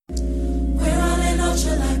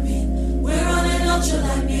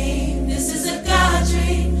I mean, this is a God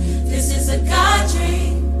dream. This is a God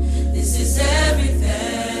dream. This is everything.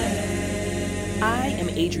 I am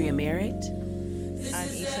Adria Merritt. I'm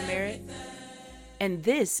Issa Merritt. And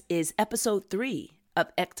this is episode 3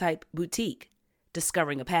 of Ek-Type Boutique,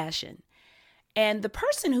 Discovering a Passion. And the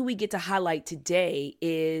person who we get to highlight today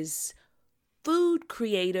is food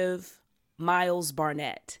creative Myles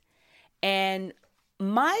Barnett. And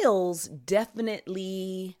Myles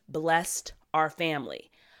definitely blessed our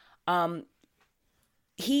family.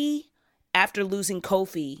 He, after losing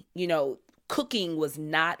Kofi, cooking was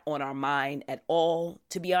not on our mind at all.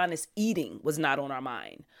 To be honest, eating was not on our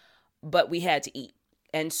mind, but we had to eat.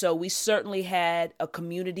 And so we certainly had a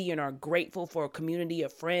community and are grateful for a community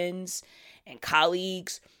of friends and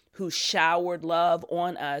colleagues who showered love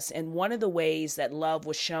on us. And one of the ways that love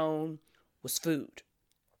was shown was food.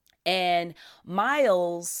 And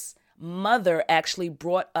Myles' mother actually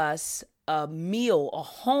brought us a meal, a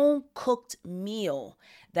home-cooked meal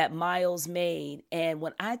that Myles made. And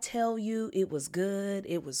when I tell you it was good,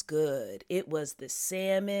 it was good. It was the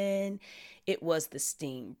salmon, it was the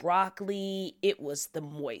steamed broccoli, it was the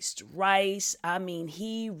moist rice. I mean,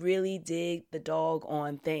 he really did the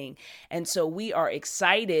doggone thing. And so we are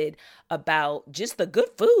excited about just the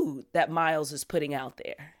good food that Myles is putting out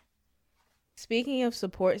there. Speaking of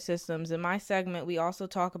support systems, in my segment, we also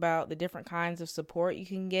talk about the different kinds of support you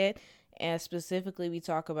can get. And specifically, we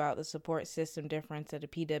talk about the support system difference at a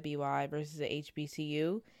PWI versus a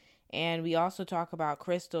HBCU. And we also talk about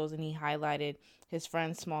crystals, and he highlighted his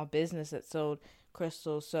friend's small business that sold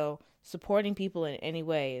crystals. So supporting people in any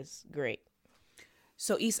way is great.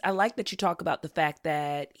 So, East, I like that you talk about the fact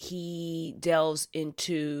that he delves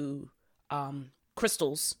into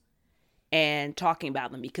crystals and talking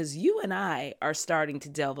about them, because you and I are starting to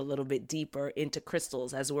delve a little bit deeper into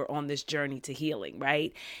crystals as we're on this journey to healing,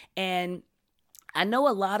 right? And I know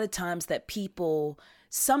a lot of times that people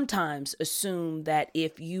sometimes assume that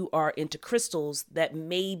if you are into crystals, that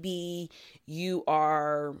maybe you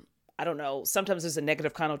are, I don't know, sometimes there's a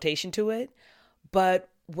negative connotation to it. But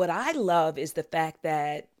what I love is the fact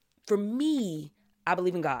that for me, I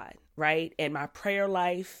believe in God, right? And my prayer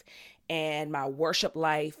life and my worship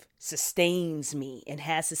life sustains me and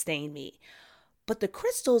has sustained me. But the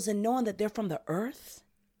crystals, and knowing that they're from the earth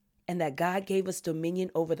and that God gave us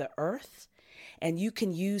dominion over the earth, and you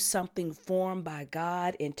can use something formed by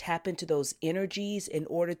God and tap into those energies in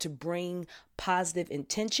order to bring positive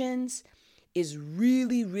intentions, is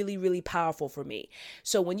really, really, really powerful for me.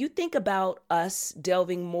 So when you think about us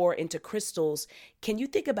delving more into crystals, can you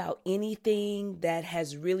think about anything that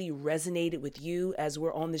has really resonated with you as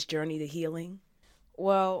we're on this journey to healing?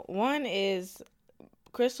 Well, one is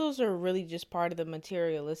crystals are really just part of the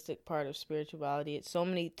materialistic part of spirituality. It's so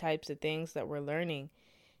many types of things that we're learning.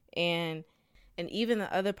 And even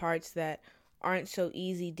the other parts that aren't so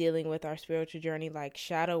easy dealing with our spiritual journey, like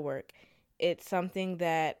shadow work. It's something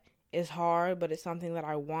that is hard, but it's something that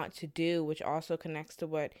I want to do, which also connects to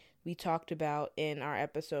what we talked about in our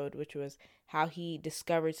episode, which was how he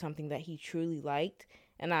discovered something that he truly liked.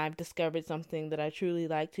 And I've discovered something that I truly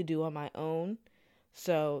like to do on my own.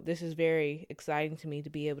 So this is very exciting to me to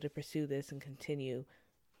be able to pursue this and continue.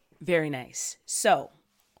 Very nice. So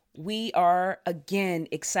we are, again,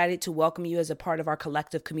 excited to welcome you as a part of our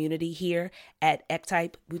collective community here at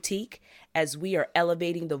Ek-Type Boutique, as we are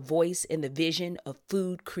elevating the voice and the vision of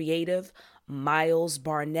food creative Myles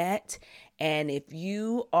Barnett. And if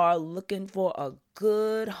you are looking for a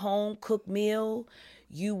good home-cooked meal,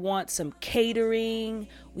 you want some catering,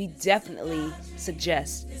 we definitely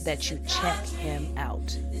suggest that you check him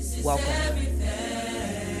out. Welcome.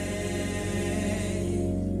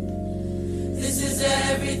 This is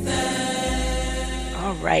everything.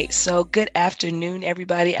 All right. So good afternoon,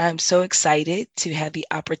 everybody. I'm so excited to have the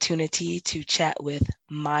opportunity to chat with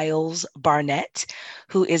Myles Barnett,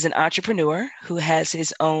 who is an entrepreneur who has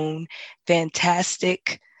his own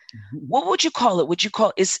fantastic, what would you call it? Would you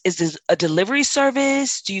call, is this a delivery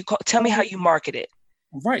service? Tell me how you market it.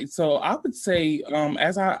 Right. So I would say,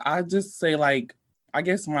 as I just say, like, I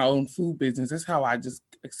guess my own food business. That's how I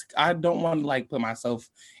don't want to like put myself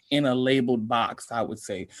in a labeled box, I would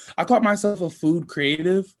say. I call myself a food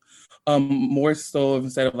creative, more so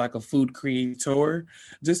instead of like a food creator,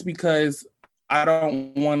 just because I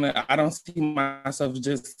don't see myself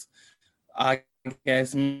just, I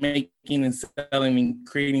guess, making and selling and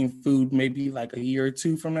creating food maybe like a year or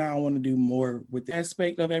two from now. I want to do more with the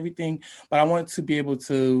aspect of everything, but I want to be able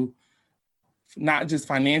to not just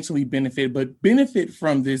financially benefit, but benefit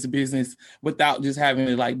from this business without just having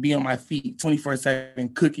to like be on my feet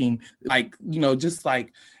 24/7 cooking, like, just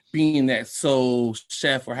like being that sole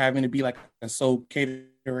chef or having to be like a sole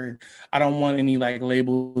caterer. I don't want any like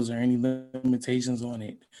labels or any limitations on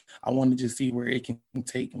it. I want to just see where it can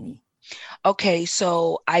take me. Okay,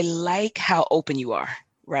 so I like how open you are,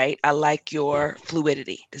 right? I like your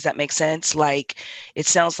fluidity. Does that make sense? Like, it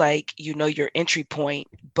sounds like you know your entry point,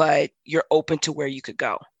 but you're open to where you could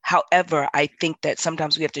go. However, I think that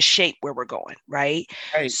sometimes we have to shape where we're going, right?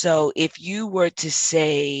 Right. So if you were to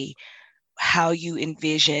say how you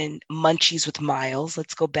envision Munchies with Miles,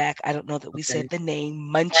 let's go back. I don't know that we said Okay. the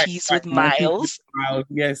name, Right. Munchies Right. with Munchies with Miles. Miles.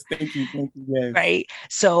 Yes. Thank you. Thank you. Yes. Right.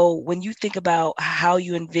 So when you think about how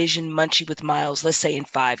you envision Munchie with Miles, let's say in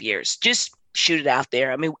 5 years, just shoot it out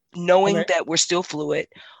there. I mean, knowing Okay. that we're still fluid,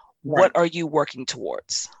 Right. what are you working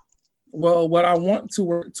towards? Well, what I want to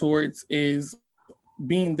work towards is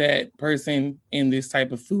being that person in this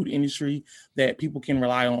type of food industry that people can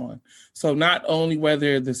rely on. So not only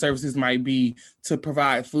whether the services might be to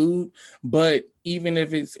provide food, but even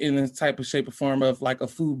if it's in a type of shape or form of like a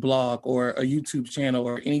food blog or a YouTube channel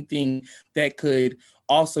or anything that could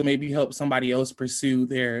also maybe help somebody else pursue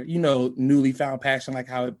their, newly found passion, like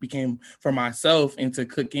how it became for myself into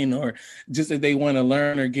cooking, or just if they want to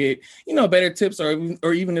learn or get, better tips,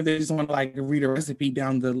 or even if they just want to like read a recipe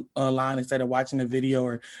down the line instead of watching a video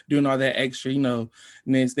or doing all that extra,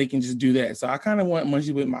 they can just do that. So I kind of want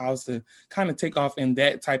Munchie with Miles to kind of take off in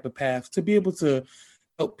that type of path to be able to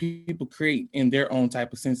help people create in their own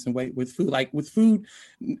type of sense and way with food. Like with food,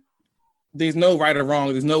 there's no right or wrong.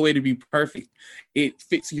 There's no way to be perfect. It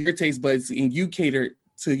fits your taste buds and you cater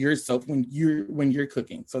to yourself when you're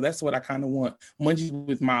cooking. So that's what I kind of want Munchies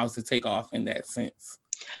with Miles to take off in that sense.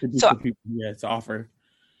 So People, to offer.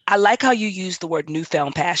 I like how you use the word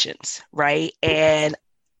newfound passions, right? And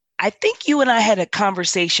I think you and I had a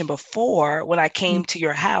conversation before when I came to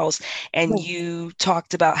your house and you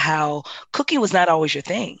talked about how cooking was not always your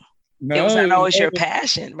thing. It was not always your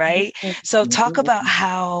passion, right? So talk about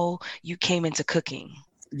how you came into cooking.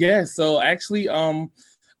 Yeah, so actually, I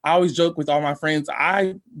always joke with all my friends.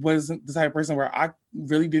 I wasn't the type of person where I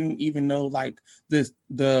really didn't even know like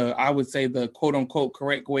I would say the quote unquote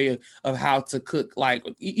correct way of how to cook, like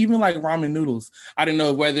even like ramen noodles. I didn't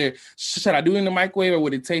know whether should I do it in the microwave or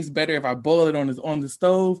would it taste better if I boil it on the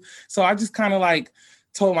stove. So I just kind of like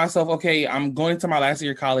told myself, okay, I'm going to my last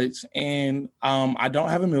year of college and I don't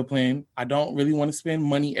have a meal plan. I don't really want to spend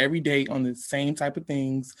money every day on the same type of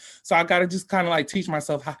things. So I got to just kind of like teach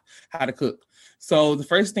myself how to cook. So the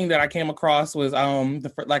first thing that I came across was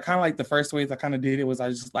the first ways I kind of did it was I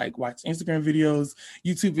just like watch Instagram videos,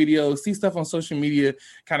 YouTube videos, see stuff on social media,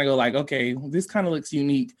 kind of go like, okay, this kind of looks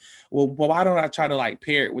unique. Well, why don't I try to like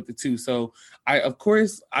pair it with the two? So I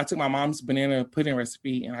took my mom's banana pudding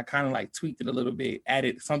recipe and I kind of like tweaked it a little bit,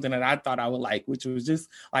 added something that I thought I would like, which was just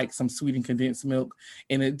like some sweetened condensed milk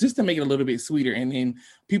and it just to make it a little bit sweeter. And then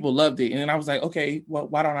people loved it. And then I was like, okay, well,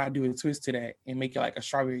 why don't I do a twist to that and make it like a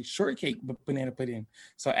strawberry shortcake banana pudding?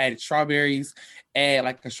 So I added strawberries, add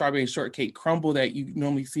like a strawberry shortcake crumble that you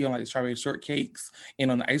normally see on like strawberry shortcakes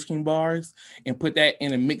and on the ice cream bars, and put that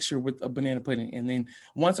in a mixture with a banana pudding. And then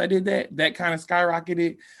once I did that kind of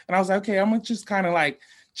skyrocketed. And I was like, okay, I'm gonna just kind of like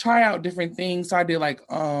try out different things. So I did like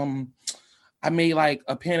I made like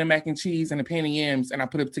a pan of mac and cheese and a pan of yams, and I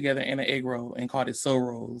put it together in an egg roll and called it soul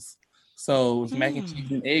rolls. So it was mac and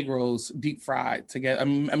cheese and egg rolls deep fried together. I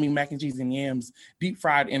mean mac and cheese and yams deep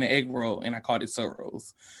fried in an egg roll, and I called it soul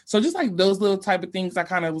rolls. So just like those little type of things, I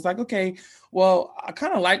kind of was like, okay, well, I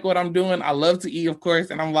kind of like what I'm doing. I love to eat, of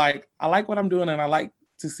course, and I'm like, I like what I'm doing, and I like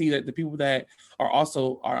to see that the people that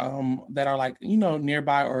are like,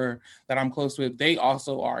 nearby or that I'm close with, they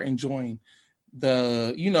also are enjoying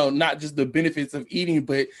the, not just the benefits of eating,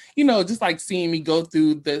 but, just like seeing me go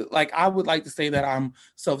through like, I would like to say that I'm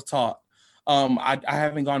self-taught. I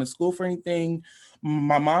haven't gone to school for anything.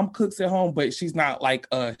 My mom cooks at home, but she's not like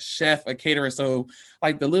a chef, a caterer. So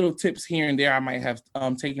like the little tips here and there I might have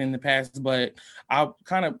taken in the past, but I'll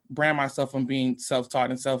kind of brand myself on being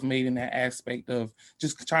self-taught and self-made in that aspect of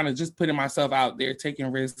just trying to just putting myself out there,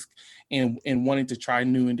 taking risks and wanting to try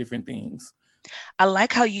new and different things. I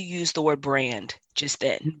like how you use the word brand just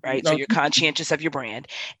then, right? So you're conscientious of your brand.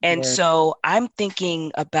 And so I'm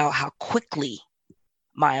thinking about how quickly,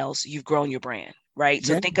 Miles, you've grown your brand, right?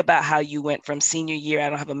 So think about how you went from senior year, I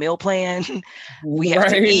don't have a meal plan, we have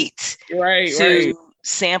to eat, to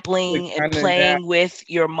sampling and playing with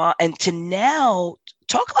your mom, and to now,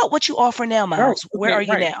 talk about what you offer now, Miles. Where are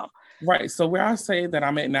you now? Right. So where I say that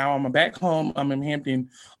I'm at now, I'm back home. I'm in Hampton.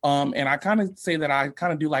 And I kind of say that I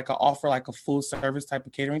kind of do like an offer, like a full service type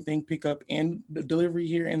of catering thing, pick up and delivery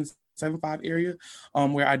here in the 75 area,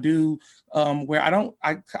 where I do, where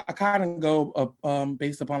I kind of go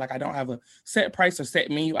based upon like I don't have a set price or set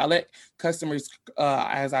menu. I let customers,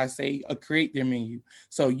 as I say, create their menu.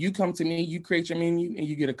 So you come to me, you create your menu, and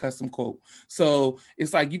you get a custom quote. So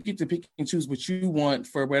it's like you get to pick and choose what you want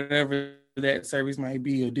for whatever that service might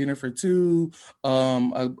be, a dinner for two,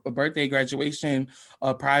 a birthday, graduation,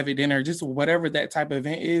 a private dinner, just whatever that type of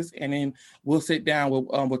event is. And then we'll sit down,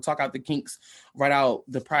 we'll talk out the kinks, write out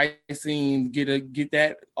the pricing, get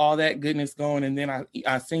that, all that goodness going. And then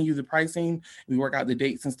I send you the pricing, we work out the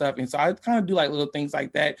dates and stuff. And so I kind of do like little things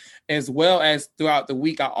like that, as well as throughout the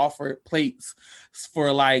week, I offer plates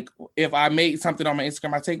for like, if I made something on my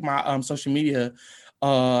Instagram, I take my social media,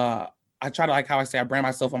 I try to, like how I say, I brand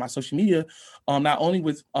myself on my social media, not only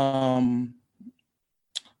with the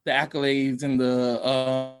accolades and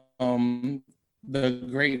the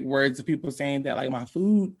great words of people saying that like my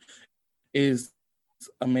food is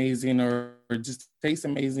amazing or just tastes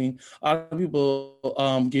amazing. A lot of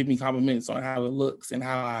people give me compliments on how it looks and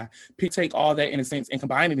how I take all that in a sense and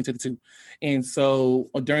combine it into the two. And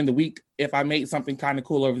so during the week, if I made something kind of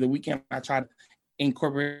cool over the weekend, I try to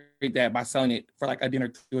incorporate that by selling it for like a dinner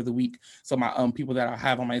through the week. So my people that I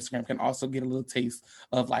have on my Instagram can also get a little taste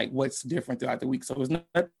of like what's different throughout the week. So it's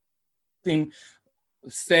nothing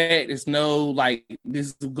set. It's no like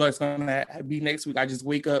this is what's gonna be next week. I just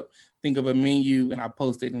wake up, think of a menu, and I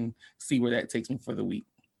post it and see where that takes me for the week.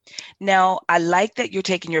 Now, I like that you're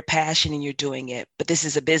taking your passion and you're doing it, but this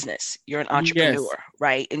is a business. You're an entrepreneur, yes.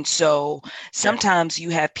 Right? And so sometimes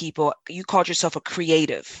you have people, you called yourself a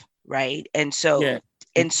creative, right? And so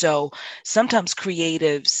And so sometimes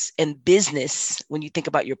creatives and business, when you think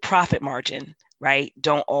about your profit margin, right,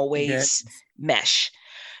 don't always mesh.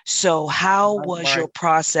 So how was your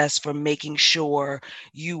process for making sure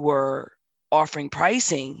you were offering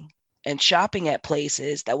pricing and shopping at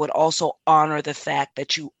places that would also honor the fact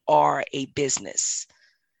that you are a business?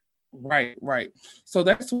 Right. So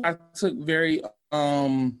that's what I took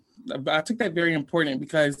I took that very important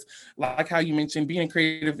because like how you mentioned, being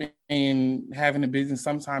creative and having a business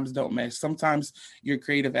sometimes don't mesh. Sometimes your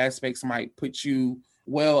creative aspects might put you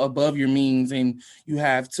well above your means and you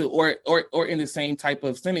have to, or in the same type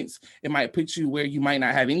of sentence, it might put you where you might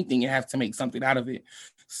not have anything and have to make something out of it.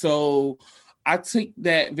 So I took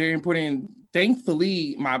that very important.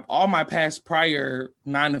 Thankfully, all my past prior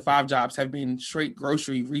 9-to-5 jobs have been straight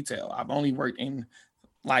grocery retail. I've only worked in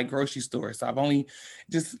like grocery stores. So I've only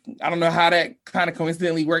I don't know how that kind of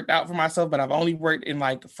coincidentally worked out for myself, but I've only worked in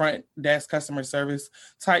like front desk customer service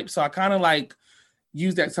type. So I kind of like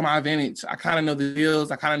use that to my advantage. I kind of know the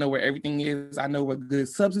deals. I kind of know where everything is. I know what good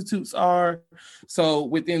substitutes are. So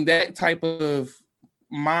within that type of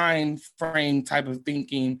mind frame type of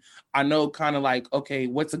thinking, I know kind of like, okay,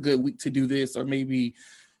 what's a good week to do this? Or maybe,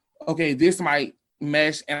 okay, this might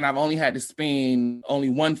mesh and I've only had to spend only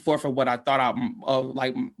 1/4 of what I thought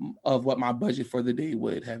of what my budget for the day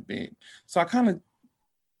would have been. So I kind of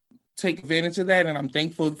take advantage of that, and I'm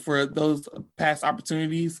thankful for those past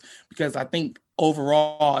opportunities because I think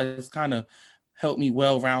overall it's kind of helped me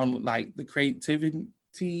well around like the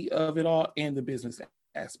creativity of it all and the business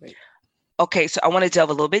aspect. Okay, so I want to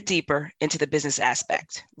delve a little bit deeper into the business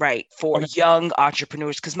aspect, right? For young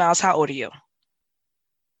entrepreneurs, because Miles, how old are you?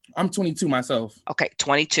 I'm 22 myself. Okay,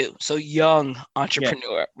 22. So young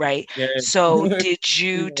entrepreneur, right? Yes. So did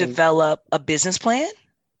you develop a business plan?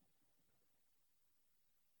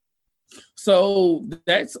 So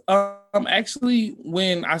that's actually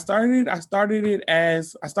when I started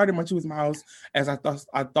Munchie with Miles as I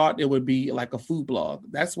thought it would be like a food blog.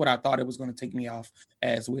 That's what I thought it was going to take me off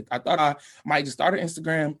as with. I thought I might just start an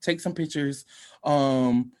Instagram, take some pictures.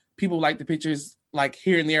 People like the pictures like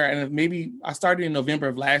here and there. And maybe I started in November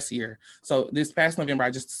of last year. So this past November,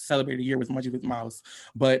 I just celebrated a year with Munchie with Miles.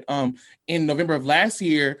 But in November of last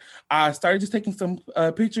year, I started just taking some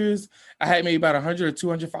pictures. I had maybe about 100 or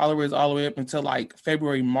 200 followers all the way up until like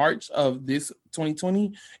February, March of this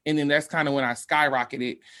 2020. And then that's kind of when I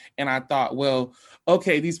skyrocketed. And I thought, well,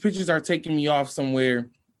 okay, these pictures are taking me off somewhere.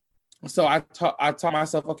 So I taught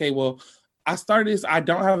myself, okay, well, I started this. I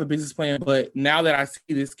don't have a business plan, but now that I see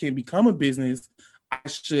this can become a business, I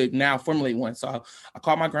should now formulate one. So I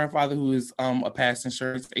called my grandfather, who is a past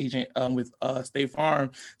insurance agent with State Farm,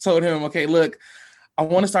 told him, okay, look, I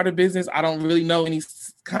want to start a business. I don't really know any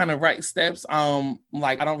kind of right steps.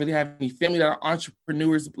 Like I don't really have any family that are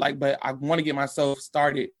entrepreneurs, but I want to get myself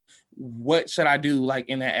started. What should I do like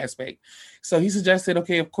in that aspect? So he suggested,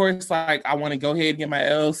 okay, of course, like I want to go ahead and get my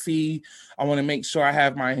LLC. I want to make sure I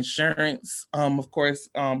have my insurance. Of course,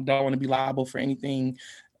 don't want to be liable for anything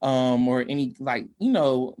or any like,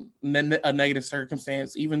 a negative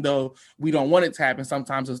circumstance, even though we don't want it to happen.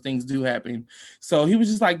 Sometimes those things do happen. So he was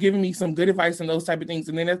just like giving me some good advice and those type of things.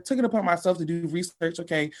 And then I took it upon myself to do research.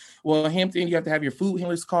 Okay, well, Hampton, you have to have your food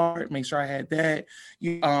handler's card. Make sure I had that.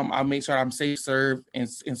 I'll make sure I'm safe served and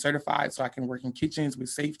certified so I can work in kitchens with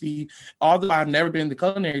safety. Although I've never been to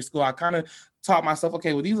culinary school, I kind of taught myself,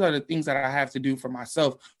 okay, well, these are the things that I have to do for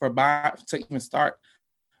myself to even start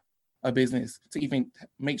a business, to even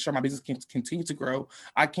make sure my business can continue to grow.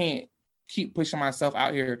 I can't keep pushing myself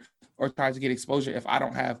out here or try to get exposure if I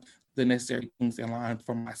don't have the necessary things in line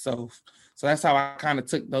for myself. So that's how I kind of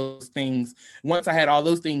took those things. Once I had all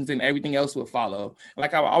those things, then everything else would follow.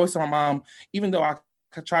 Like I always tell my mom, even though I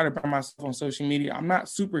try to brand myself on social media, I'm not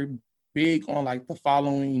super big on like the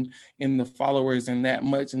following and the followers and that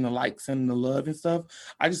much and the likes and the love and stuff.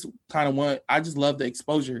 I just love the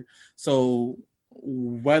exposure. So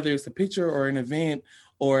whether it's a picture or an event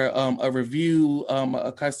or a review,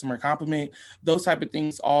 a customer compliment, those type of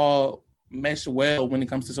things all mesh well when it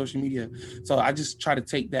comes to social media. So I just try to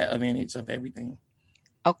take that advantage of everything.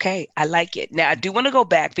 Okay, I like it. Now I do want to go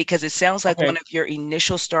back because it sounds like Okay. one of your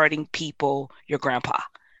initial starting people, your grandpa.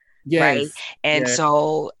 Yes. Right. And yes.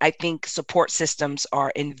 so I think support systems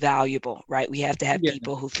are invaluable, right? We have to have Yeah.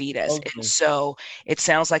 people who feed us. Okay. And so it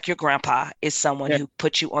sounds like your grandpa is someone Yeah. who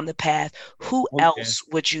put you on the path. Who Okay. else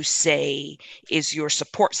would you say is your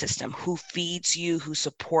support system? Who feeds you, who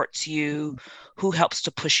supports you, who helps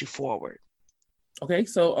to push you forward? Okay,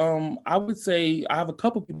 so I would say I have a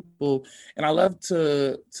couple people, and I love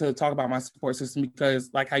to talk about my support system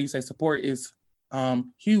because, like how you say, support is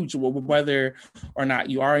huge. Whether or not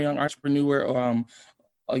you are a young entrepreneur or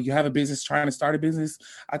you have a business, trying to start a business,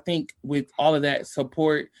 I think with all of that,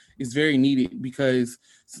 support is very needed because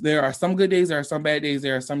there are some good days, there are some bad days,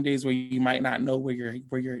 there are some days where you might not know where you're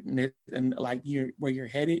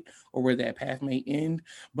headed or where that path may end.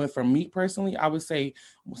 But for me personally, I would say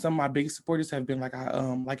some of my biggest supporters have been like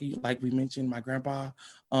we mentioned, my grandpa,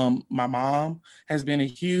 my mom has been a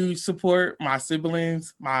huge support, my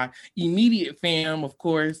siblings, my immediate fam, of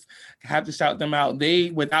course, I have to shout them out.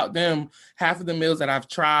 Without them, half of the meals that I've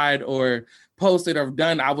tried or posted or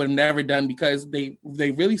done, I would have never done because they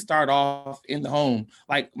really start off in the home.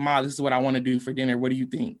 Like, Ma, this is what I want to do for dinner. What do you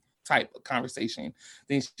think? Type of conversation.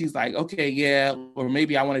 Then she's like, okay, yeah, or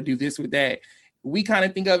maybe I want to do this with that. We kind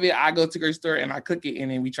of think of it. I go to her store and I cook it and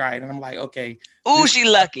then we try it. And I'm like, okay. Oh, she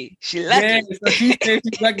lucky. She lucky. Yeah, so she said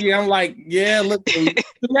she's lucky. I'm like, yeah, look, we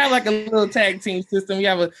have like a little tag team system. We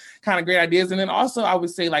have a kind of great ideas. And then also I would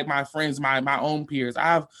say like my friends, my own peers. I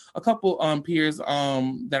have a couple peers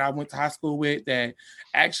that I went to high school with that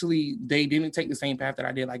actually they didn't take the same path that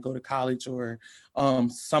I did, like go to college or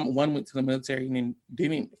one went to the military and then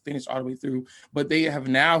didn't finish all the way through, but they have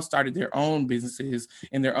now started their own businesses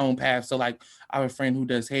in their own path. So like I have a friend who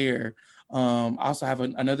does hair. I also have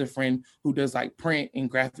another friend who does like print and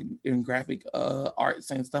graphic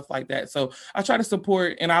arts and stuff like that. So I try to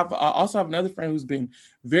support, and I also have another friend who's been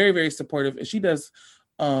very, very supportive, and she does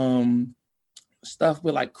stuff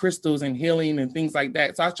with like crystals and healing and things like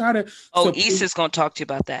that. So I try to. Issa's gonna talk to you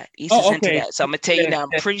about that. Issa's into that. So I'm gonna tell you now.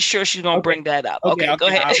 I'm pretty sure she's gonna bring that up. Okay, go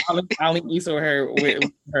ahead. I'll link Issa with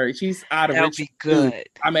her. She's out of That'll be good.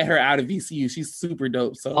 I met her out of VCU. She's super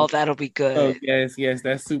dope. So that'll be good. So yes,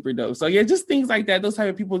 that's super dope. So yeah, just things like that. Those type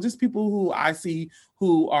of people, just people who I see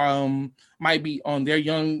who might be on their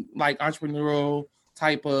young like entrepreneurial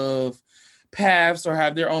type of paths or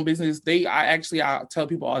have their own business. I tell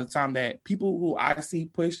people all the time that people who I see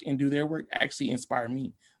push and do their work actually inspire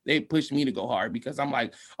me. They push me to go hard because I'm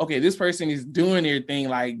like, okay, this person is doing their thing.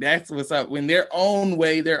 Like that's what's up. When their own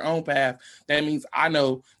way, their own path, that means I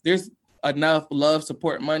know there's enough love,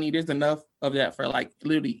 support, money. There's enough of that for like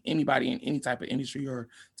literally anybody in any type of industry or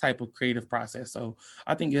type of creative process. So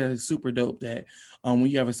I think it's super dope that when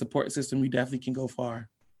you have a support system, you definitely can go far.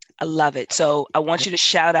 I love it. So I want you to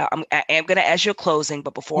shout out. I am going to ask you a closing,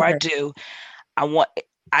 but before I do, I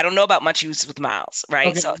don't know about Munchies with Miles, right?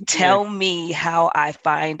 Okay. So tell me how I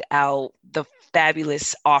find out the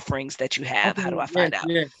fabulous offerings that you have. Okay. How do I find out?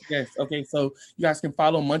 Yes. Okay. So you guys can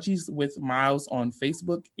follow Munchies with Miles on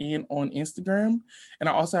Facebook and on Instagram. And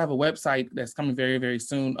I also have a website that's coming very, very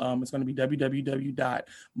soon. It's going to be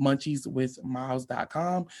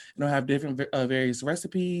www.munchieswithmiles.com. And I'll have different various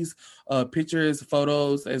recipes, pictures,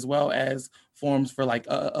 photos, as well as forms for like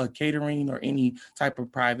a catering or any type of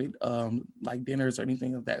private like dinners or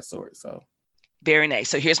anything of that sort. So very nice.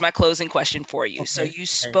 So here's my closing question for you. Okay. So you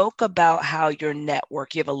spoke about how your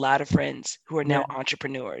network, you have a lot of friends who are now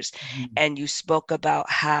entrepreneurs, and you spoke about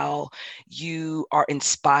how you are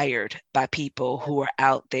inspired by people who are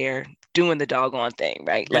out there doing the doggone thing,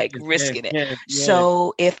 right? Yes, Like yes, risking it. yes, yes.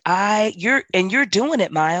 So you're doing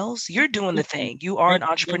it, Miles, you're doing the Thank you. thing. You are an Thank you.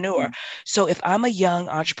 Thank entrepreneur. you. So if I'm a young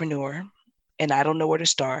entrepreneur and I don't know where to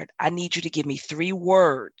start, I need you to give me 3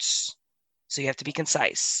 words. So you have to be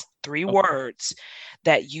concise. 3 Okay. words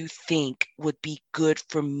that you think would be good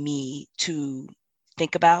for me to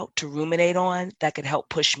think about, to ruminate on, that could help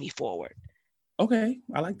push me forward. Okay,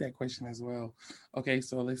 I like that question as well. Okay,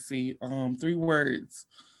 so let's see. 3 words.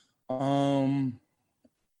 Um,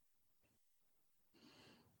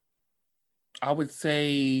 I would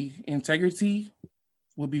say integrity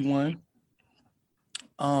would be one.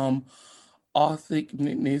 Um,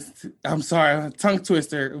 authenticness. I'm sorry, tongue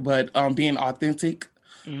twister, but being authentic.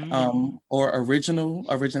 Or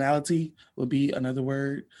originality would be another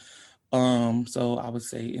word. So I would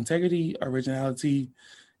say integrity, originality,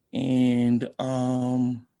 and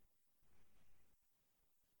I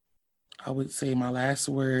would say my last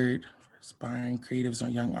word for aspiring creatives or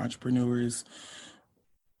young entrepreneurs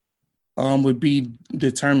would be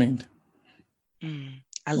determined.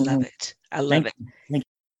 I love it. I love it. Thank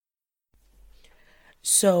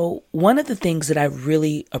So, one of the things that I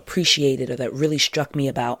really appreciated or that really struck me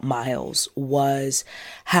about Miles was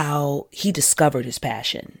how he discovered his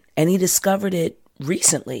passion. And he discovered it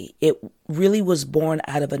recently. It really was born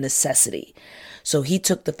out of a necessity. So, he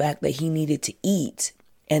took the fact that he needed to eat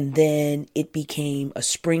and then it became a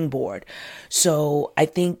springboard. So, I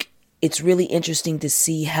think it's really interesting to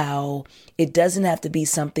see how it doesn't have to be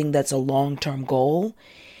something that's a long-term goal.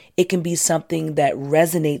 It can be something that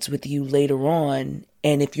resonates with you later on.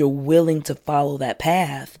 And if you're willing to follow that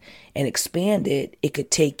path and expand it, it could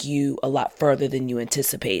take you a lot further than you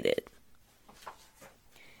anticipated.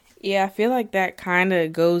 Yeah, I feel like that kind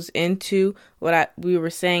of goes into what we were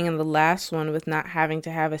saying in the last one with not having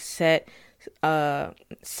to have a set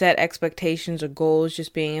expectations or goals,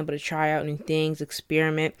 just being able to try out new things,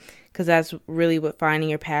 experiment, because that's really what finding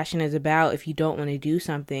your passion is about. If you don't want to do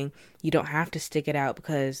something, you don't have to stick it out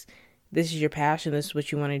because this is your passion, this is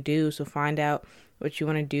what you want to do. So find out what you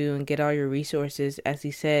want to do and get all your resources. As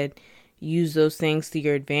he said, use those things to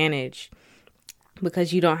your advantage,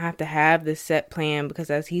 because you don't have to have this set plan,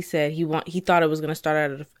 because as he said, he thought it was going to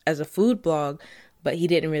start out as a food blog, but he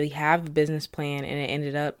didn't really have a business plan, and it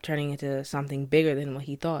ended up turning into something bigger than what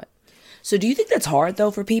he thought. So do you think that's hard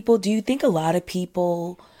though for people? Do you think a lot of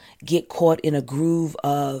people get caught in a groove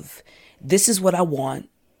of this is what I want,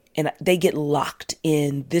 and they get locked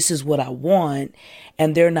in this is what I want,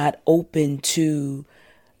 and they're not open to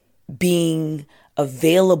being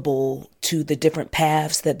available to the different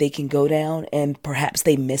paths that they can go down, and perhaps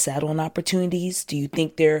they miss out on opportunities? Do you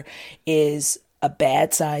think there is a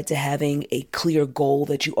bad side to having a clear goal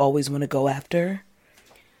that you always want to go after?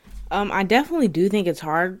 I definitely do think it's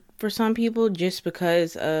hard for some people just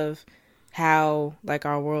because of how like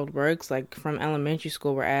our world works. Like from elementary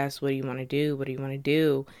school, we're asked, what do you want to do? What do you want to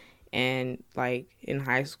do? And like in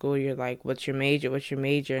high school, you're like, what's your major? What's your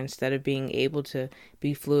major? Instead of being able to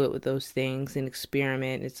be fluid with those things and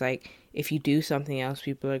experiment, it's like if you do something else,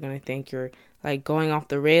 people are going to think you're like going off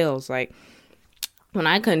the rails. Like when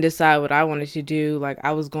I couldn't decide what I wanted to do, like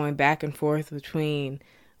I was going back and forth between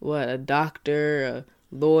a doctor, a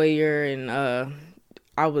lawyer, and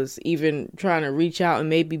I was even trying to reach out and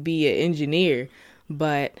maybe be an engineer.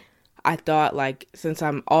 But I thought, like, since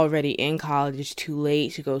I'm already in college, it's too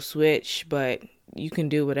late to go switch, but you can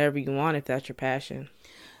do whatever you want if that's your passion.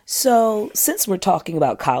 So since we're talking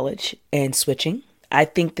about college and switching, I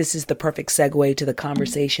think this is the perfect segue to the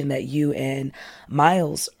conversation that you and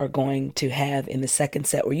Miles are going to have in the second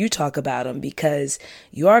set, where you talk about them, because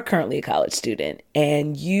you are currently a college student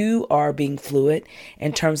and you are being fluid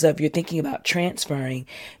in terms of you're thinking about transferring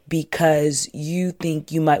because you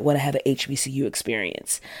think you might want to have an HBCU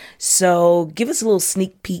experience. So give us a little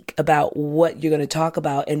sneak peek about what you're going to talk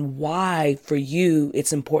about and why for you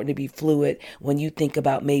it's important to be fluid when you think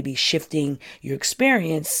about maybe shifting your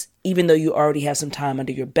experience, even though you already have some time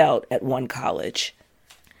under your belt at one college.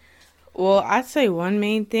 Well, I'd say one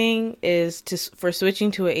main thing is for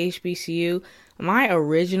switching to a HBCU, my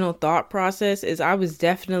original thought process is I was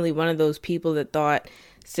definitely one of those people that thought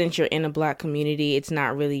since you're in a Black community, it's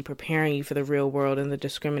not really preparing you for the real world and the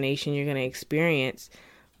discrimination you're going to experience.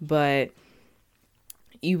 But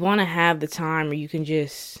you want to have the time where you can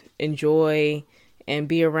just enjoy and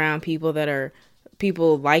be around people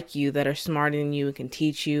like you that are smarter than you and can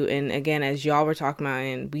teach you. And again, as y'all were talking about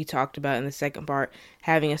and we talked about in the second part,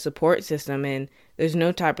 having a support system. And there's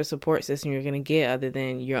no type of support system you're going to get other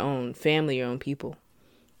than your own family, your own people.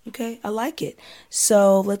 Okay, I like it.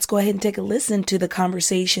 So let's go ahead and take a listen to the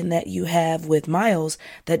conversation that you have with Miles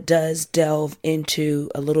that does delve into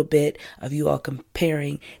a little bit of you all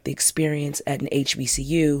comparing the experience at an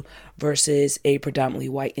HBCU versus a predominantly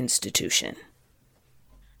white institution.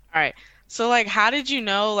 All right. So like how did you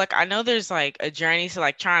know like I know there's like a journey to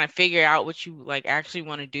like trying to figure out what you like actually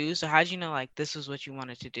want to do. So how did you know like this was what you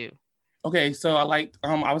wanted to do? Okay, so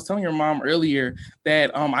I was telling your mom earlier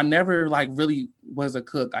that I never like really was a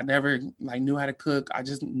cook. I never like knew how to cook. I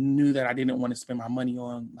just knew that I didn't want to spend my money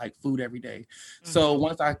on like food every day. So Mhm.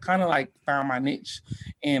 once I kind of like found my niche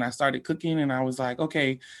and I started cooking and I was like,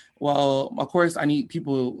 okay, well, of course I need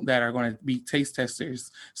people that are going to be taste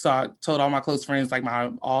testers. So I told all my close friends, like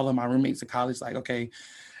my all of my roommates in college, like, okay,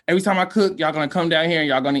 every time I cook, y'all gonna come down here and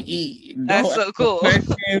y'all gonna eat. That's Don't ask so no cool.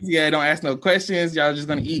 questions. Yeah, don't ask no questions. Y'all just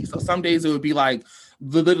gonna eat. So some days it would be like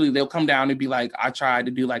literally they'll come down and be like, I tried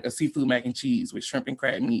to do like a seafood mac and cheese with shrimp and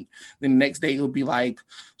crab meat. Then the next day it would be like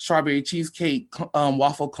strawberry cheesecake,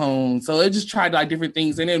 waffle cone. So it just tried like different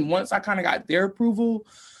things. And then once I kind of got their approval,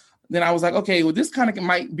 then I was like, okay, well, this kind of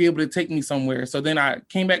might be able to take me somewhere. So then I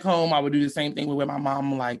came back home. I would do the same thing with my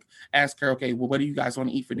mom, like ask her, okay, well, what do you guys want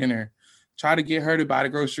to eat for dinner? Try to get her to buy the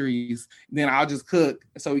groceries. Then I'll just cook.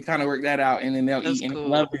 So we kind of work that out and then they'll That's eat and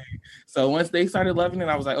love cool. it. So once they started loving it,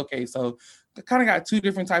 I was like, okay, so I kind of got two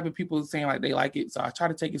different type of people saying like they like it. So I try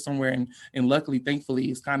to take it somewhere and luckily, thankfully,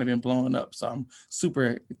 it's kind of been blowing up. So I'm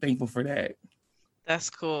super thankful for that. That's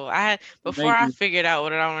cool. I had before Thank I you. figured out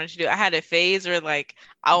what I wanted to do, I had a phase where like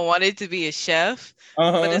I wanted to be a chef,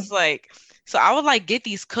 but Uh-huh. it's like so I would like get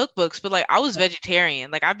these cookbooks, but like I was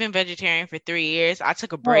vegetarian. Like I've been vegetarian for 3 years. I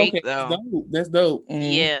took a Oh, break okay. That's though. dope. That's dope.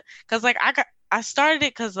 Yeah, because like I started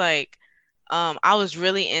it because like I was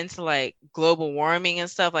really into like global warming and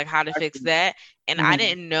stuff, like how to fix that. And I Mm-hmm.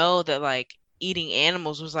 didn't know that like eating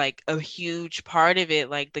animals was like a huge part of it,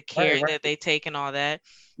 like the Right, care right. that they take and all that.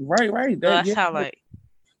 Right. So That that's yeah, how like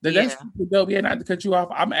that's yeah, super dope. Yeah, not to cut you off.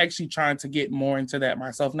 I'm actually trying to get more into that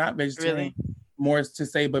myself. Not vegetarian, really. more to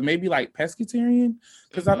say, but maybe like pescatarian,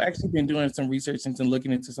 because I've Hmm. actually been doing some research into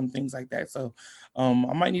looking into some things like that. So, I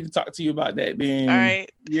might need to talk to you about that All then. right.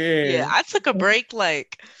 Yeah, Yeah. I took a break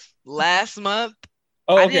like last month.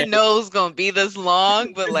 Oh, I okay. didn't know it was gonna be this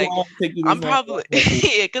long, but This like long take you I'm this long. probably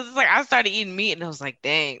yeah, because it's like I started eating meat and I was like,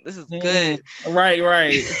 dang, this is Mm, good. right.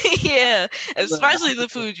 Yeah, Look, especially the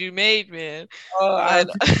food you made, man. oh, I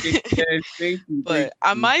But appreciate that. Thank but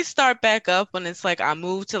I you. might start back up when it's like I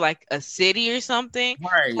move to like a city or something.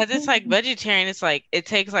 Right. Cause it's like vegetarian, it's like it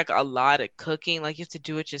takes like a lot of cooking. Like you have to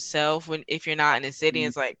do it yourself when if you're not in a city,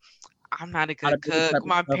 it's like I'm not a How to good do this cook. type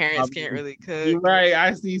of My stuff. parents can't Probably. really cook. You're right.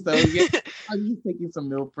 I see. So yeah, I'm just taking some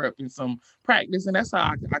meal prep and some practice, and that's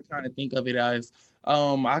how I kind of think of it as.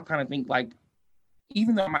 I kind of think like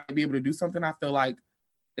even though I might be able to do something, I feel like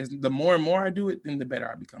as the more and more I do it, then the better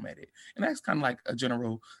I become at it, and that's kind of like a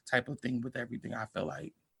general type of thing with everything. I feel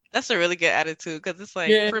like. That's a really good attitude because it's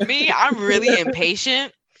like Yeah. for me, I'm really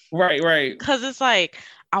impatient Right. because it's like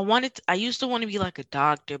I used to want to be like a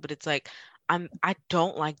doctor, but it's like I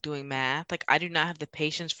don't like doing math. Like I do not have the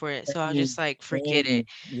patience for it. So I Same, just like forget it. same.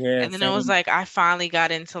 Yeah, And then it was same. like I finally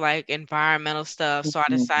got into like environmental stuff. So I Mhm.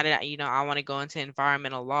 decided, I want to go into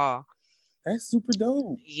environmental law. That's super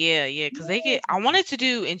dope. Yeah, because they get I wanted to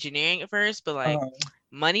do engineering at first, but like Uh,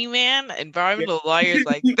 money, man, yeah. environmental lawyers,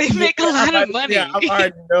 like they Yeah, make a lot of money. I'm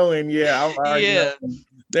already knowing. Yeah, I'm already Yeah. knowing.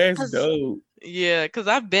 That's Cause dope. yeah, because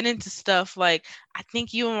I've been into stuff like I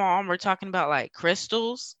think you and mom were talking about like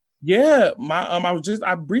crystals. Yeah, my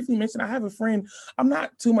I briefly mentioned I have a friend. I'm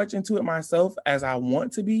not too much into it myself as I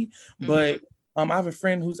want to be, Hmm. but I have a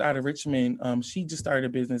friend who's out of Richmond. She just started a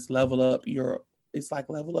business, Level Up Your. It's like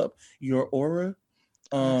Level Up Your Aura.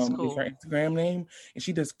 Oh, that's Is her cool. Instagram name, and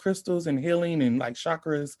she does crystals and healing and like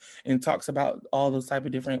chakras and talks about all those type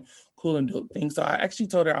of different cool and dope things. So I actually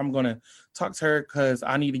told her I'm gonna talk to her because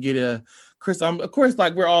I need to get a crystal. Of course,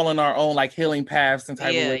 like we're all on our own like healing paths and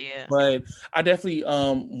type of Yeah, way, yeah. but I definitely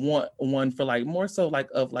want one for like more so like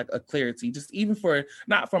of like a clarity, just even for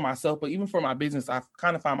not for myself, but even for my business. I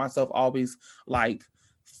kind of find myself always like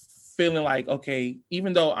feeling like okay,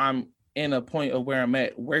 even though I'm in a point of where I'm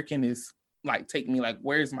at, where can this like take me? Like,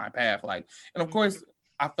 where's my path? Like, and of Mhm. course,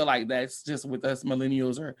 I feel like that's just with us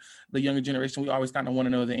millennials or the younger generation. We always kind of want to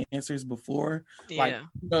know the answers before, like, Yeah.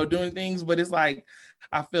 doing things. But it's like,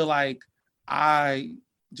 I feel like I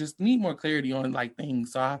just need more clarity on like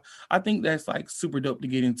things. So I think that's like super dope to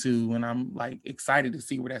get into, and I'm like excited to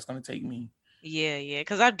see where that's gonna take me. Yeah,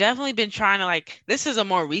 because I've definitely been trying to like, this is a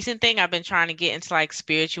more recent thing. I've been trying to get into like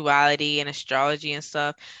spirituality and astrology and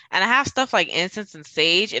stuff. And I have stuff like incense and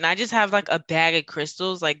sage, and I just have like a bag of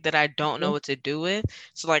crystals like that I don't know what to do with.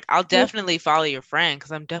 So like I'll definitely follow your friend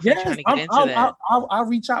because I'm definitely Yes, trying to get into that. I'll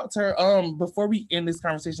reach out to her. Before we end this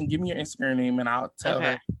conversation, give me your Instagram name and I'll tell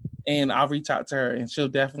Okay. her, and I'll reach out to her and she'll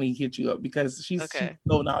definitely hit you up because she's Okay.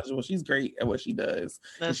 so knowledgeable. She's great at what she does,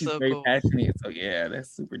 and That's she's so very cool. passionate. So yeah,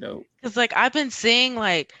 that's super dope. Because like I've been seeing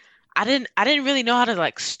like I didn't really know how to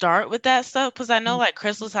like start with that stuff because I know like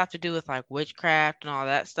crystals have to do with like witchcraft and all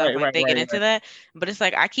that stuff. Right, Like right, they get right, into that. But it's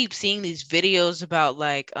like I keep seeing these videos about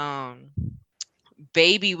like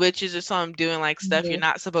baby witches or something doing like stuff you're right.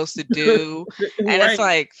 not supposed to do. And it's Right.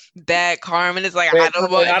 like bad karma. And it's like I That don't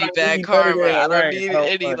comment, want I any don't bad need none of karma. that. I don't Right. I need don't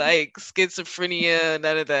any want like schizophrenia,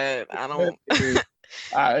 none of that. I none don't of it.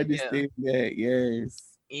 I yeah. understand that. Yes.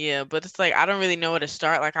 Yeah, but it's like I don't really know where to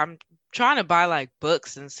start. Like I'm trying to buy like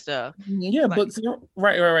books and stuff. Yeah, Like books.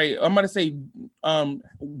 Right. I'm gonna say,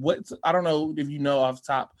 what I don't know if you know off the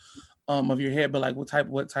top of your head, but like what type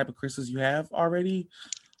of crystals you have already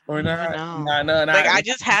I or don't even not? know. Nah, no, Like not. I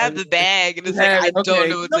just have the bag and You it's like have I it. don't Okay.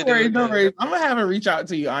 know what No to do worries, with no it. worries. I'm gonna have her reach out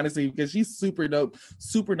to you honestly because she's super dope,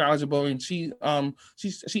 super knowledgeable, and she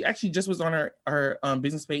actually just was on her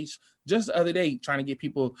business page just the other day trying to get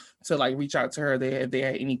people to like reach out to her if they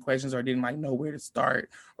had any questions or didn't like know where to start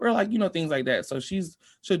or like things like that. So she'll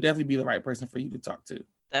definitely be the right person for you to talk to.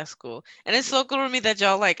 That's cool. And it's so cool to me that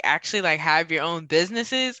y'all like actually like have your own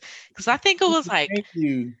businesses. Cause I think Thank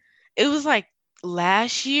you. it was like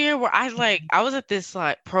last year where I was at this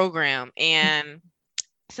like program and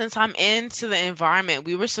since I'm into the environment,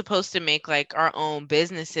 we were supposed to make like our own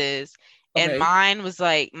businesses. And Okay.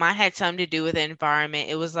 mine had something to do with the environment.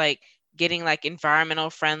 It was like getting like environmental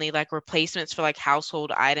friendly like replacements for like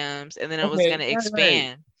household items and then it was Okay. gonna Right.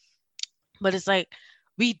 expand. But it's like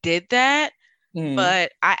we did that, Mhm.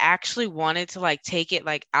 but I actually wanted to like take it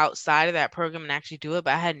like outside of that program and actually do it,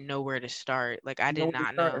 but I had nowhere to start. Like I You did know where to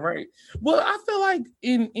not start, know. right? Well, I feel like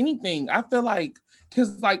in anything, I feel like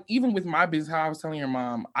because like even with my business, how I was telling your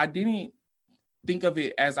mom, I didn't think of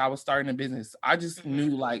it as I was starting a business. I just Hmm. knew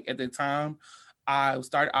like at the time I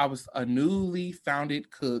was a newly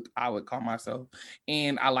founded cook, I would call myself.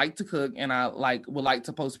 And I like to cook and I like would like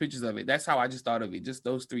to post pictures of it. That's how I just thought of it, just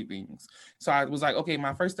those three things. So I was like, okay,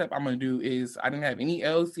 my first step I'm gonna do is I didn't have any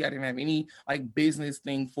LLC, I didn't have any like business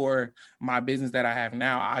thing for my business that I have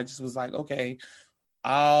now. I just was like, okay,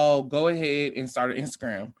 I'll go ahead and start an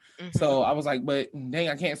Instagram. Hmm. So I was like, but dang,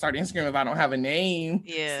 I can't start Instagram if I don't have a name.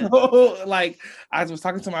 Yeah. So like I was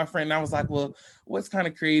talking to my friend and I was like, well, what's kind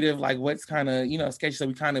of creative? Like what's kind of, sketchy? So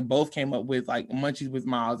we kind of both came up with like Munchies with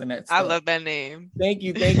Miles and that I stuff. love that name. Thank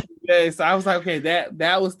you. Yes. So I was like, okay,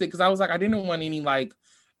 that was because I was like, I didn't want any like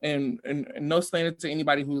and no slander to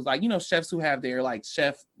anybody who's like, chefs who have their like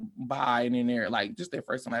chef by and in there, like just their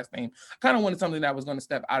first and last name. I kind of wanted something that was going to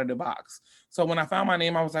step out of the box. So when I found my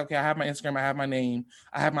name, I was like, okay, I have my Instagram, I have my name,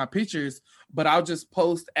 I have my pictures, but I'll just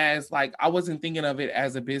post as like I wasn't thinking of it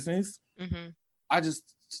as a business. Hmm. I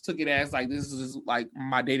just took it as like this is like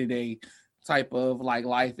my day-to-day type of like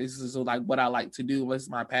life. This is like what I like to do, what's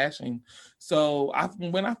my passion. So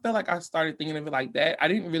when I felt like I started thinking of it like that, I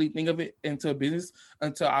didn't really think of it into a business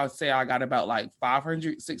until I would say I got about like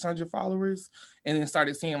 500, 600 followers, and then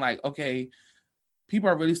started seeing like, okay, people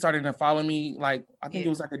are really starting to follow me. Like I think it Yeah.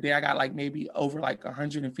 was like a day I got like maybe over like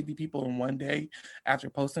 150 people in one day after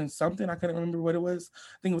posting something. I couldn't remember what it was.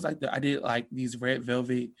 I think it was like I did like these red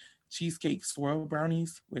velvet cheesecake swirl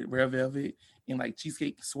brownies with red velvet and like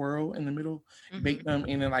cheesecake swirl in the middle, baked Hmm. them,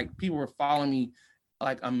 and then like people were following me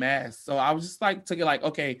like a mass. So I was just like took it like,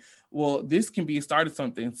 okay, well, this can be started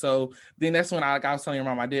something. So then that's when I was telling your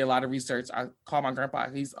mom, I did a lot of research. I called my grandpa,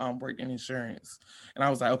 he's worked in insurance. And I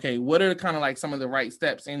was like, okay, what are kind of like some of the right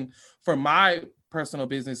steps? And for my personal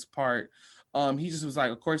business part, he just was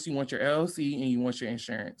like, of course you want your LLC and you want your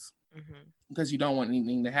insurance Hmm. because you don't want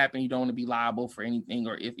anything to happen. You don't want to be liable for anything,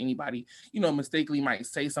 or if anybody, mistakenly might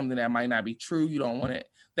say something that might not be true, you don't want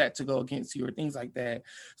that to go against you or things like that.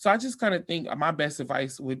 So I just kind of think my best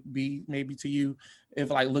advice would be maybe to you if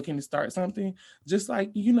like looking to start something, just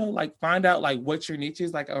like, like find out like what your niche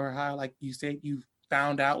is like, or how, like you said, you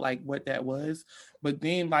found out like what that was, but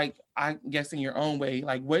then like, I guess in your own way,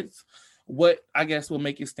 like what I guess will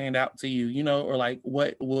make it stand out to you, or like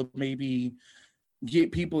what will maybe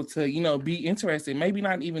get people to be interested. Maybe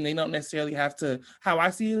not even, they don't necessarily have to. How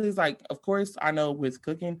I see it is like, of course I know with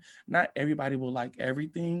cooking not everybody will like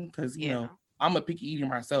everything because Yeah. I'm a picky eater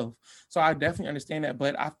myself, so I definitely understand that.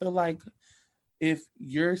 But I feel like if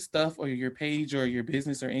your stuff or your page or your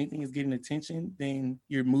business or anything is getting attention, then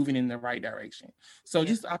you're moving in the right direction. So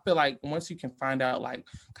just, I feel like once you can find out, like,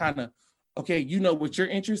 kind of, okay, you know what your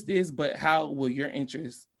interest is, but how will your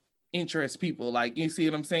interest people, like, you see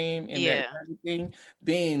what I'm saying, and that kind of thing,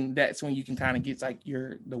 then that's when you can kind of get like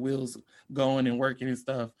the wheels going and working and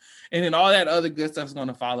stuff, and then all that other good stuff's going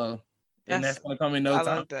to follow, and that's going to come in no I time.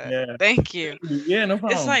 love that. Yeah, Thank you. Yeah, no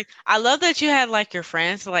problem. It's like, I love that you had like your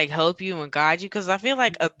friends to like help you and guide you, because I feel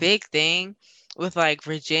like a big thing with like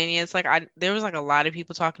Virginia, it's like there was like a lot of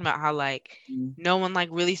people talking about how like no one like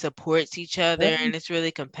really supports each other and it's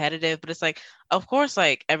really competitive, but it's like, of course,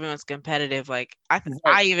 like everyone's competitive. Like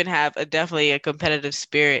I even have definitely a competitive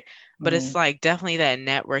spirit, but it's like definitely that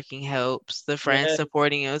networking helps, the friends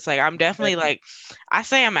supporting you. It's like I'm definitely like, I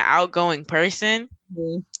say I'm an outgoing person.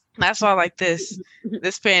 That's why like this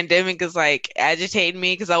pandemic is like agitating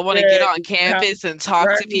me, because I want to get on campus and talk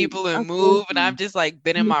to people and move, and I've just like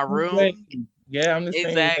been in my room. Yeah, I'm the same way.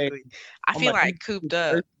 Exactly. I feel like cooped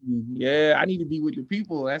up. Yeah, I need to be with the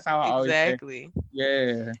people. That's how I always say. Exactly.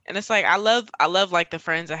 Yeah. And it's like I love like the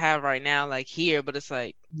friends I have right now, like here, but it's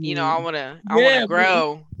like, you know, I wanna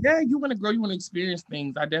grow. Yeah, you wanna grow, you wanna experience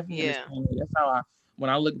things. I definitely understand that. That's how when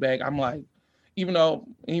I look back, I'm like, even though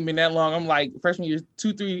it ain't been that long, I'm like freshman year,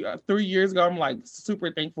 3 years ago, I'm like super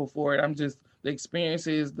thankful for it. I'm just the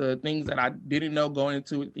experiences, the things that I didn't know going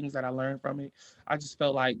into it, things that I learned from it. I just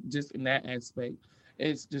felt like just in that aspect,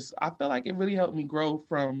 it's just, I feel like it really helped me grow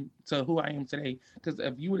to who I am today. Because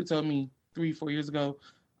if you would have told me 3-4 years ago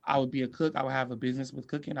I would be a cook, I would have a business with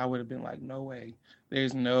cooking, I would have been like, no way.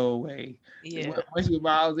 There's no way. Yeah. Especially with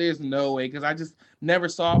Miles, there's no way, because I just never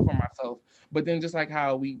saw it for myself. But then just like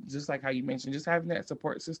how you mentioned, just having that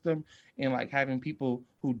support system and like having people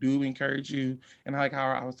who do encourage you, and like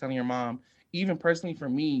how I was telling your mom, even personally for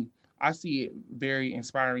me, I see it very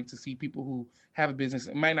inspiring to see people who have a business.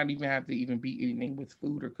 It might not even have to even be anything with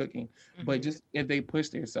food or cooking, but just if they push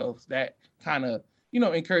themselves, that kind of,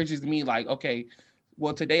 encourages me, like, okay,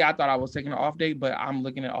 well, today I thought I was taking an off day, but I'm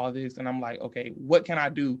looking at all this and I'm like, okay, what can I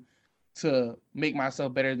do to make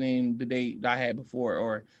myself better than the day that I had before,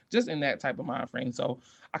 or just in that type of mind frame. So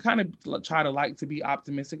I kind of try to like to be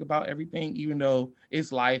optimistic about everything, even though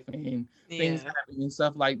it's life and things happen and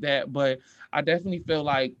stuff like that. But I definitely feel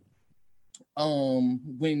like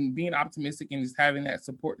when being optimistic and just having that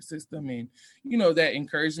support system and, that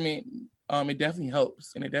encouragement, it definitely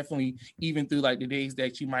helps. And it definitely, even through like the days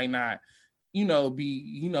that you might not,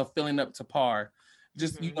 be, feeling up to par,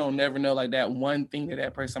 just, you don't never know, like that one thing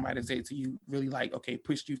that person might have said to you really, like, okay,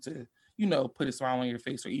 pushed you to, put a smile on your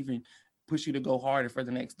face, or even push you to go harder for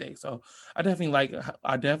the next day. So I definitely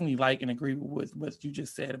like and agree with what you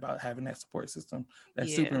just said about having that support system.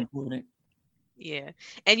 That's super important. Yeah.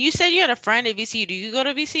 And you said you had a friend at VCU. Do you go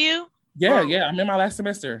to VCU? Yeah, I'm in my last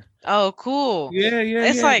semester. Oh, cool. Yeah.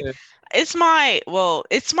 It's like, it's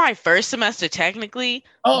my first semester technically.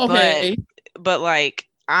 Oh, okay. But like,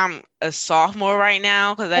 I'm a sophomore right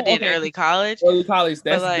now because I did early college. Early college,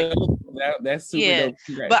 that's like, dope. That's super dope.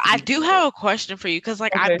 Congrats. But I do have a question for you, because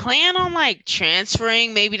like I plan on like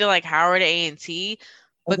transferring maybe to like Howard A&T,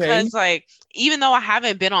 because like, even though I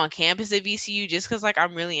haven't been on campus at VCU, just because like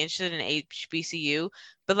I'm really interested in HBCU,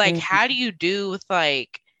 but like how do you do with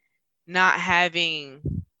like not having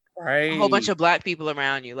a whole bunch of Black people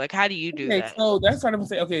around you? Like, how do you do that? So that's what I'm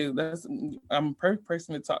saying. Okay, I'm a perfect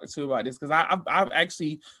person to talk to about this, because I've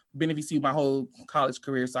actually been at VCU my whole college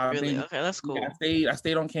career. So I've been, that's cool. I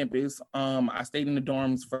stayed on campus. I stayed in the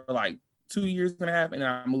dorms for like 2 years and a half, and then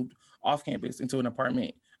I moved off campus into an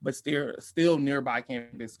apartment, but still nearby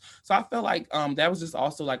campus. So I felt like that was just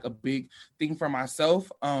also like a big thing for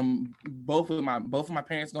myself. Both of my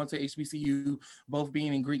parents going to HBCU, both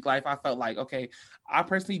being in Greek life, I felt like, okay, I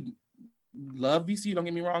personally love VCU, don't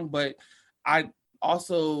get me wrong, but I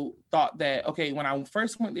also thought that, okay, when I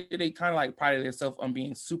first went there, they kind of like prided themselves on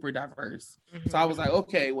being super diverse. So I was like,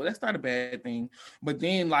 okay, well, that's not a bad thing. But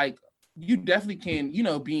then like, you definitely can,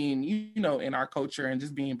 being, in our culture and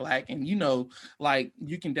just being Black, and, like,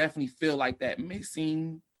 you can definitely feel like that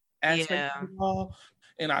missing aspect of it all.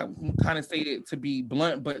 And I kind of say it to be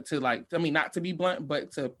blunt, but to like, I mean, not to be blunt,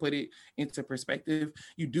 but to put it into perspective,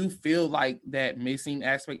 you do feel like that missing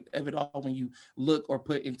aspect of it all when you look or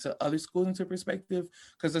put into other schools into perspective.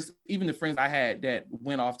 Because even the friends I had that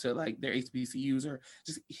went off to like their HBCUs, or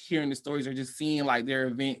just hearing the stories, or just seeing like their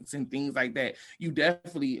events and things like that, you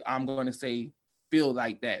definitely, I'm going to say, feel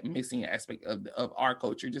like that missing aspect of our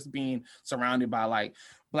culture, just being surrounded by like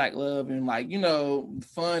Black love and like, you know,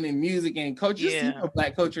 fun and music and culture, just, you know,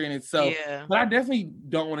 Black culture in itself. Yeah. But I definitely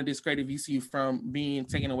don't want to discredit VCU from being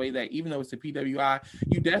taken away, that even though it's a PWI,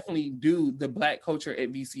 you definitely do the Black culture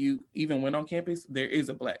at VCU. Even when on campus, there is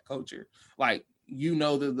a Black culture. Like, you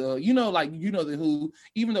know, the who,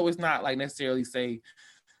 even though it's not like necessarily say,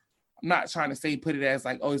 I'm not trying to say put it as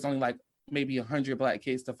like, oh, it's only like maybe 100 Black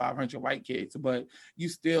kids to 500 white kids, but you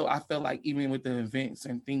still, I feel like even with the events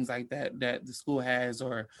and things like that that the school has,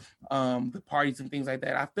 or the parties and things like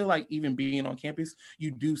that, I feel like even being on campus,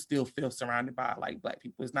 you do still feel surrounded by like Black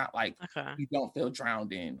people. It's not like you don't feel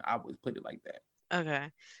drowned in. I would put it like that. Okay.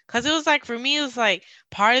 Because it was like, for me, it was like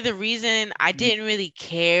part of the reason I didn't really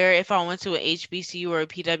care if I went to a HBCU or a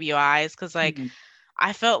PWI is because like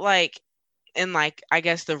I felt like in like, I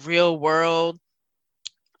guess the real world,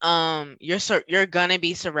 you're gonna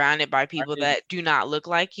be surrounded by people that do not look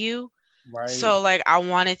like you. Right. So like I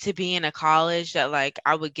wanted to be in a college that like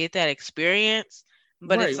I would get that experience.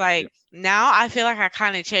 But it's like now I feel like I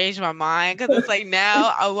kind of changed my mind, because it's like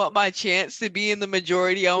now I want my chance to be in the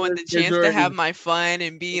majority. I want the chance to have my fun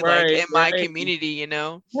and be like in my community, you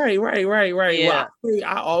know? Right. Yeah. Well,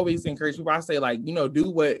 I always encourage people. I say like, you know, do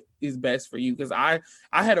what is best for you. Because I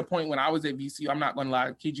had a point when I was at VCU, I'm not gonna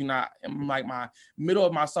lie, kid you not, in like my middle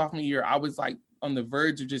of my sophomore year, I was like on the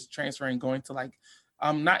verge of just transferring, going to like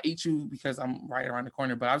not HU because I'm right around the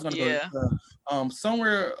corner, but I was gonna go to,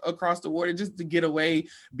 somewhere across the water just to get away,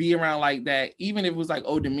 be around like that. Even if it was like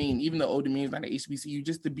Old Dominion, even though Old Dominion is not an HBCU,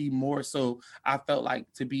 just to be more so. I felt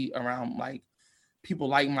like to be around like people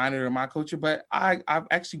like-minded in my culture. But I've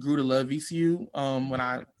actually grew to love VCU when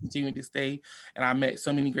I continued to stay, and I met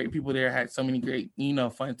so many great people there, had so many great, you know,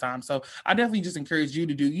 fun times. So I definitely just encourage you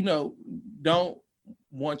to do, you know, don't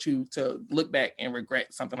want you to look back and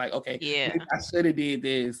regret something like, okay, maybe I should have did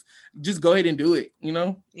this. Just go ahead and do it, you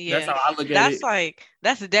know? That's how I look at it. Like,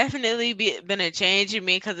 that's definitely been a change in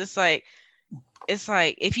me, because it's like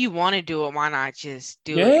if you want to do it, why not just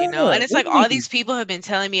do it, you know? And it's like all these people have been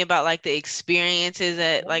telling me about like the experiences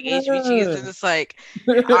at like HBCUs, and it's like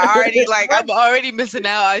I'm already missing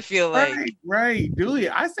out, I feel like. Right. Do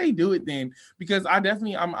it. I say do it then, because I don't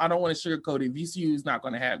want to sugarcoat it. VCU is not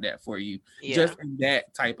going to have that for you, just in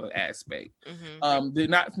that type of aspect. They're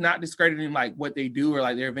not discrediting like what they do or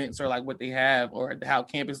like their events or like what they have or how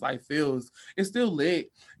campus life feels. It's still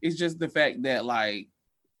lit. It's just the fact that like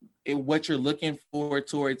what you're looking forward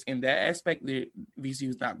towards in that aspect, the VCU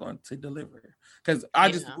is not going to deliver. Because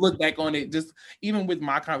I just look back on it, just even with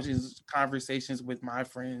my conversations with my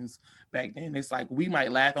friends back then, it's like we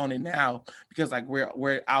might laugh on it now because like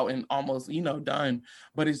we're out and almost, you know, done.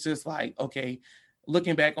 But it's just like, okay,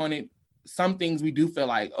 looking back on it, some things we do feel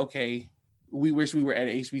like, okay, we wish we were at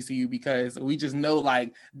a HBCU, because we just know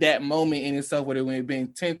like that moment in itself would have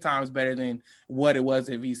been 10 times better than what it was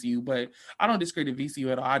at VCU. But I don't discredit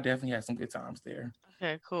VCU at all. I definitely had some good times there.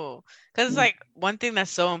 Okay, cool. Because it's like one thing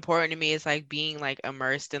that's so important to me is like being like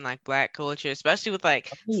immersed in like Black culture, especially with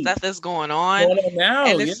like stuff that's going on now.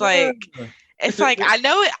 And it's like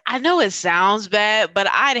I know it sounds bad, but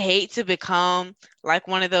I'd hate to become like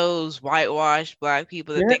one of those whitewashed Black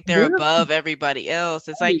people that think they're above everybody else.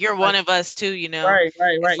 It's like you're one of us too, you know. Right.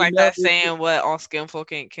 It's like that saying, "What all skin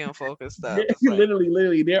folk ain't kin folk" and stuff. Like,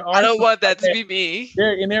 literally, there are. I don't want that to be me.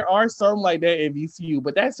 There are some like that at VCU,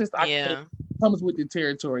 but that's just comes with the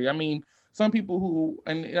territory. I mean, some people who,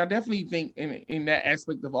 and I definitely think in that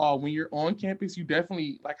aspect of all, when you're on campus, you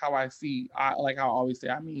definitely like how I always say,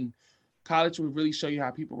 I mean, college will really show you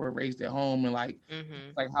how people were raised at home and like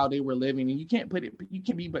how they were living. And you can't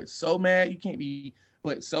be but so mad. You can't be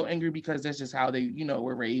but so angry, because that's just how they, you know,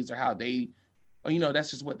 were raised, or how they, or, you know,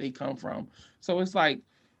 that's just what they come from. So it's like,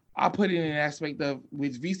 I put it in an aspect of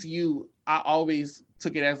with VCU, I always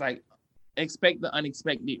took it as like, expect the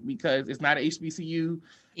unexpected, because it's not a HBCU.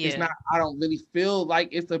 It's not, I don't really feel like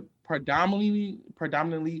it's a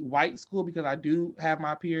predominantly white school, because I do have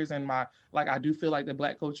my peers and I do feel like the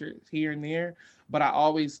Black culture is here and there, but I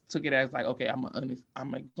always took it as like, okay, I'm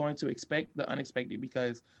going to expect the unexpected,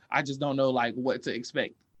 because I just don't know like what to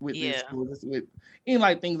expect with this school, in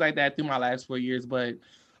like things like that through my last 4 years. But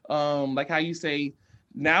like how you say,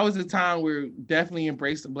 now is the time where definitely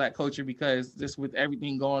embrace the Black culture, because just with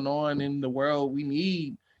everything going on in the world, we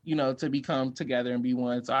need, you know, to become together and be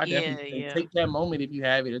one. So I definitely take that moment if you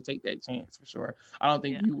have it, or take that chance for sure. I don't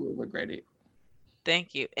think you will regret it.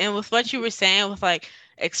 Thank you. And with what you were saying with like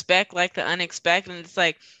expect like the unexpected, it's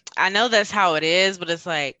like I know that's how it is, but it's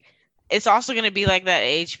like it's also going to be like that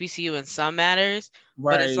at HBCU in some matters.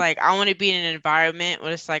 But it's Right. like I want to be in an environment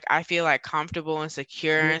where it's like I feel like comfortable and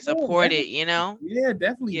secure Yeah, and supported, definitely. you know? Yeah,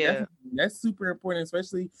 definitely, Yeah. definitely. That's super important,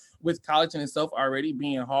 especially with college in itself already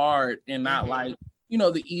being hard and not like,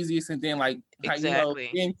 the easiest, and then like how, Exactly.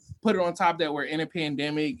 then put it on top that we're in a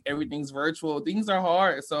pandemic, everything's virtual, things are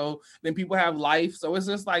hard. So then people have life. So it's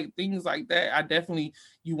just like things like that. I definitely,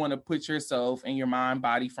 you want to put yourself and your mind,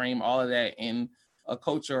 body frame, all of that in a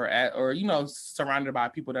culture or surrounded by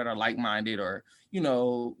people that are like-minded, or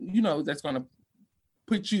that's going to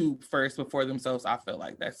put you first before themselves. I feel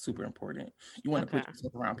like that's super important. You want to Okay. put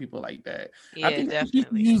yourself around people like that. I Yeah, think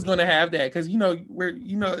definitely. HBCU is going to have that, because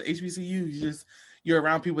HBCU, you're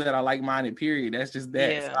around people that are like-minded, period. That's just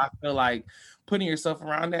that. So Yeah. I feel like putting yourself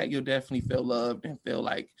around that, you'll definitely feel loved and feel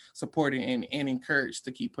like supported and encouraged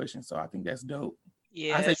to keep pushing. So I think that's dope.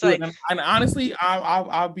 Yeah. I say It's do it. like And honestly,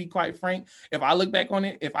 I'll be quite frank. If I look back on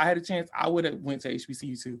it, if I had a chance, I would have went to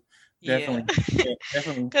HBCU too. yeah. Definitely. Yeah,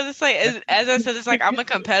 definitely. Because it's like, as I said, it's like I'm a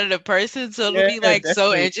competitive person, so it'll Yeah, be like so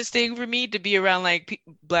definitely. interesting for me to be around like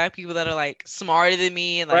Black people that are like smarter than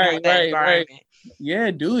me and like Right, have that right, right. environment. Yeah,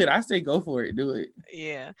 do it. I say go for it. Do it.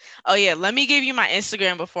 Yeah. Oh yeah. Let me give you my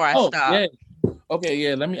Instagram before I Oh, stop. yeah. Okay,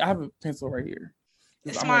 yeah. I have a pencil right here.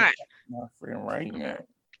 It's I'm gonna mine. my friend right now.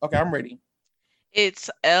 Okay, I'm ready. It's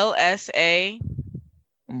LSA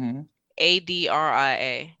Mm-hmm.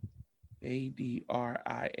 ADRIA.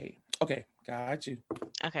 ADRIA. Okay, got you.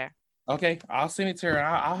 Okay. Okay, I'll send it to her. And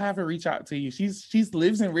I'll have her reach out to you. She's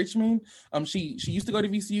lives in Richmond. She used to go to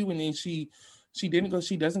VCU, and then she didn't go.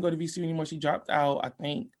 She doesn't go to VCU anymore. She dropped out, I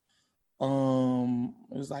think. It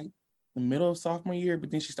was like the middle of sophomore year,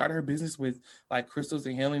 but then she started her business with like crystals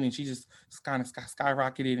and healing, and she just kind of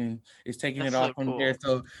skyrocketed and is taking That's it off so from cool. there.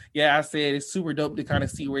 So yeah, I said it's super dope to kind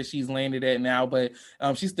of see where she's landed at now, but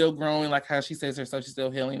she's still growing, like how she says herself. She's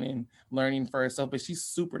still healing and learning for herself, but she's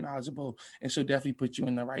super knowledgeable, and she'll definitely put you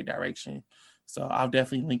in the right direction. So I'll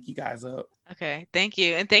definitely link you guys up. Okay. Thank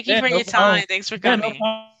you. And thank you Yeah, for no your problem. time. Thanks for Yeah, no coming.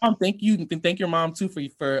 problem. Thank you, and thank your mom too for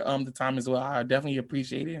the time as well. I definitely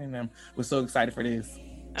appreciate it, and we're so excited for this.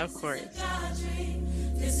 Of course.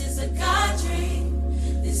 This is a God dream.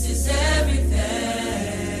 This is everything.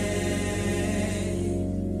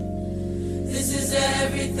 This is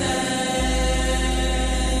everything.